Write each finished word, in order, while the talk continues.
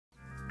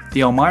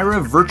The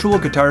Elmira Virtual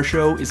Guitar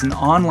Show is an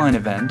online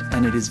event,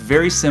 and it is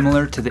very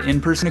similar to the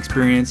in-person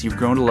experience you've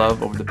grown to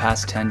love over the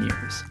past 10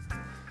 years.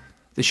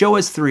 The show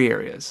has 3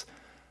 areas: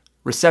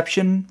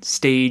 reception,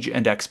 stage,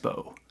 and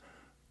expo.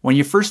 When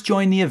you first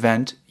join the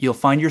event, you'll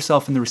find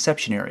yourself in the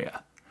reception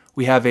area.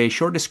 We have a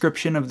short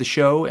description of the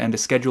show and a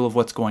schedule of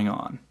what's going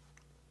on.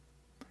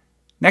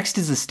 Next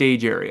is the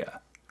stage area.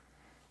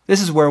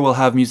 This is where we'll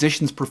have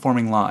musicians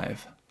performing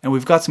live, and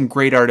we've got some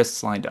great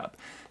artists lined up.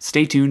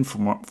 Stay tuned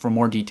for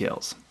more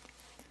details.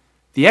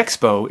 The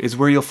expo is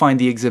where you'll find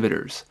the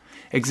exhibitors.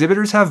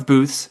 Exhibitors have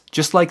booths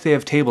just like they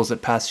have tables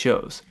at past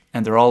shows,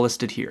 and they're all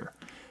listed here.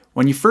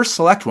 When you first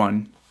select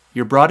one,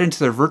 you're brought into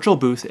their virtual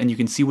booth and you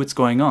can see what's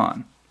going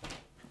on.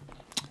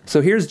 So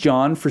here's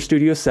John for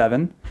Studio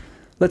 7.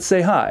 Let's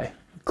say hi.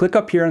 Click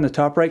up here in the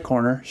top right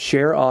corner,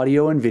 share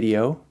audio and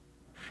video.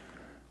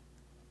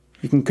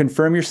 You can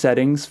confirm your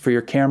settings for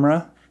your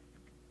camera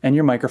and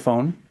your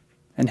microphone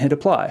and hit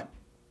apply.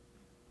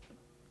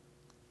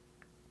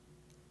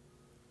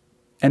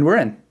 And we're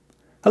in.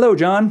 Hello,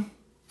 John.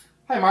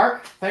 Hi,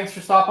 Mark. Thanks for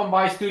stopping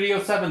by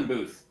Studio 7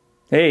 booth.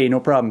 Hey, no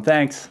problem.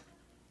 Thanks.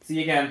 See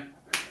you again.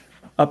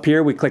 Up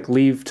here, we click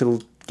leave to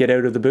get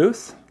out of the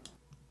booth.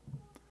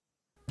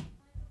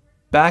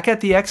 Back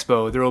at the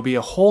expo, there will be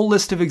a whole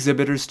list of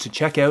exhibitors to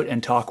check out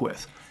and talk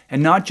with.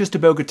 And not just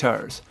about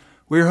guitars.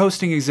 We're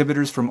hosting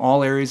exhibitors from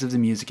all areas of the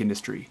music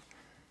industry.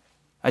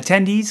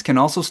 Attendees can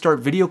also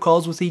start video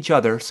calls with each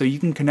other so you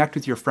can connect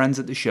with your friends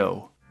at the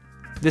show.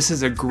 This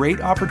is a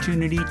great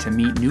opportunity to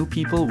meet new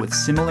people with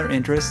similar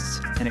interests,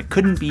 and it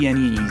couldn't be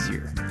any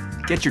easier.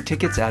 Get your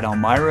tickets at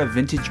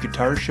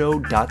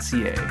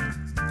elmiravintageguitarshow.ca.